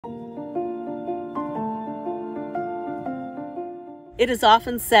It is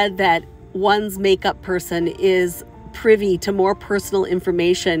often said that one's makeup person is privy to more personal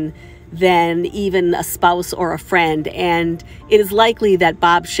information than even a spouse or a friend, and it is likely that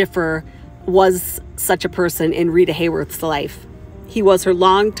Bob Schiffer was such a person in Rita Hayworth's life. He was her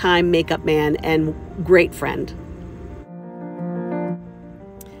longtime makeup man and great friend.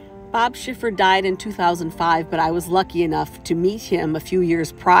 Bob Schiffer died in 2005, but I was lucky enough to meet him a few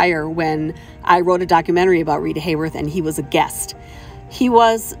years prior when I wrote a documentary about Rita Hayworth and he was a guest. He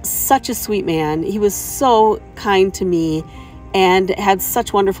was such a sweet man. He was so kind to me and had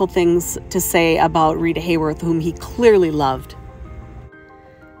such wonderful things to say about Rita Hayworth, whom he clearly loved.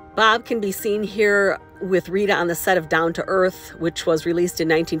 Bob can be seen here with Rita on the set of Down to Earth, which was released in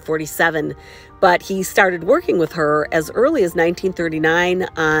 1947, but he started working with her as early as 1939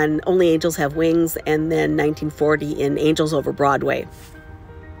 on Only Angels Have Wings, and then 1940 in Angels Over Broadway.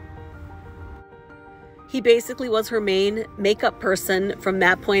 He basically was her main makeup person from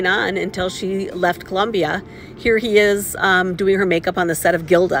that point on until she left Columbia. Here he is doing her makeup on the set of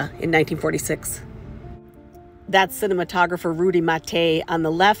Gilda in 1946. That's cinematographer Rudy Mate on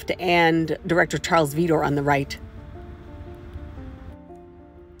the left and director Charles Vidor on the right.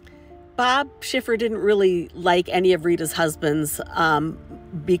 Bob Schiffer didn't really like any of Rita's husbands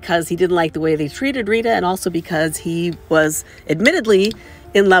because he didn't like the way they treated Rita, and also because he was admittedly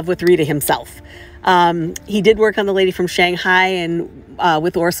in love with Rita himself. He did work on The Lady from Shanghai and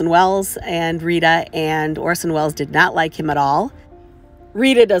with Orson Welles and Rita, and Orson Welles did not like him at all.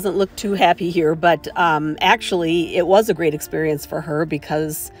 Rita doesn't look too happy here, but actually it was a great experience for her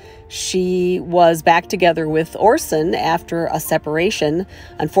because she was back together with Orson after a separation.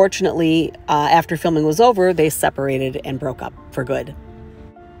 Unfortunately, after filming was over, they separated and broke up for good.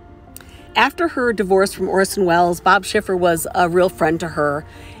 After her divorce from Orson Welles, Bob Schiffer was a real friend to her,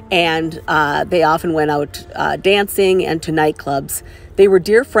 and they often went out dancing and to nightclubs. They were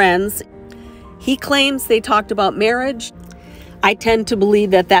dear friends. He claims they talked about marriage. I tend to believe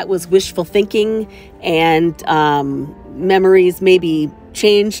that that was wishful thinking, and memories maybe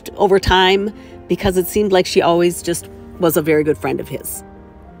changed over time because it seemed like she always just was a very good friend of his.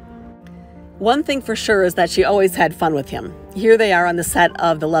 One thing for sure is that she always had fun with him. Here they are on the set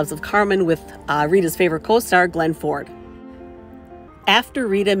of The Loves of Carmen with Rita's favorite co-star, Glenn Ford. After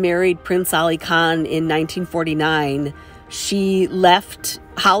Rita married Prince Ali Khan in 1949, she left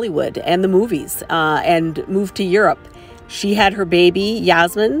Hollywood and the movies and moved to Europe. She had her baby,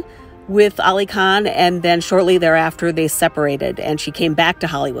 Yasmin, with Ali Khan, and then shortly thereafter they separated and she came back to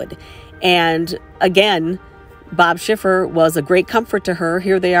Hollywood. And again, Bob Schiffer was a great comfort to her.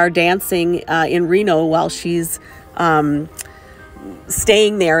 Here they are dancing in Reno while she's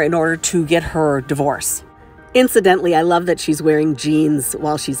staying there in order to get her divorce. Incidentally, I love that she's wearing jeans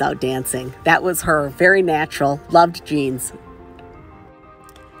while she's out dancing. That was her, very natural, loved jeans.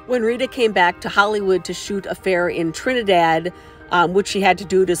 When Rita came back to Hollywood to shoot Affair in Trinidad, which she had to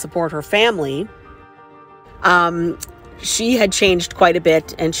do to support her family, she had changed quite a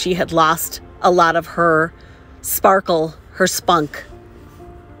bit and she had lost a lot of her sparkle, her spunk.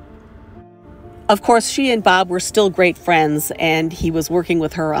 Of course, she and Bob were still great friends, and he was working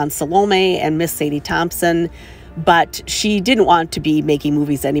with her on Salome and Miss Sadie Thompson, but she didn't want to be making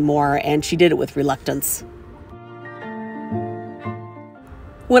movies anymore, and she did it with reluctance.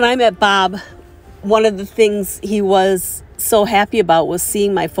 When I met Bob, one of the things he was so happy about was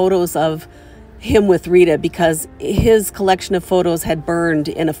seeing my photos of him with Rita, because his collection of photos had burned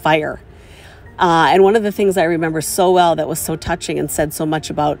in a fire. And one of the things I remember so well that was so touching and said so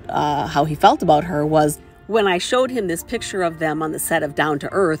much about how he felt about her was when I showed him this picture of them on the set of Down to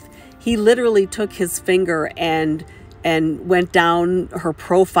Earth, he literally took his finger and went down her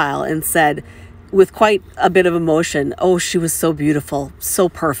profile and said, with quite a bit of emotion, "Oh, she was so beautiful, so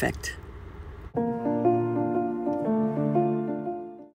perfect."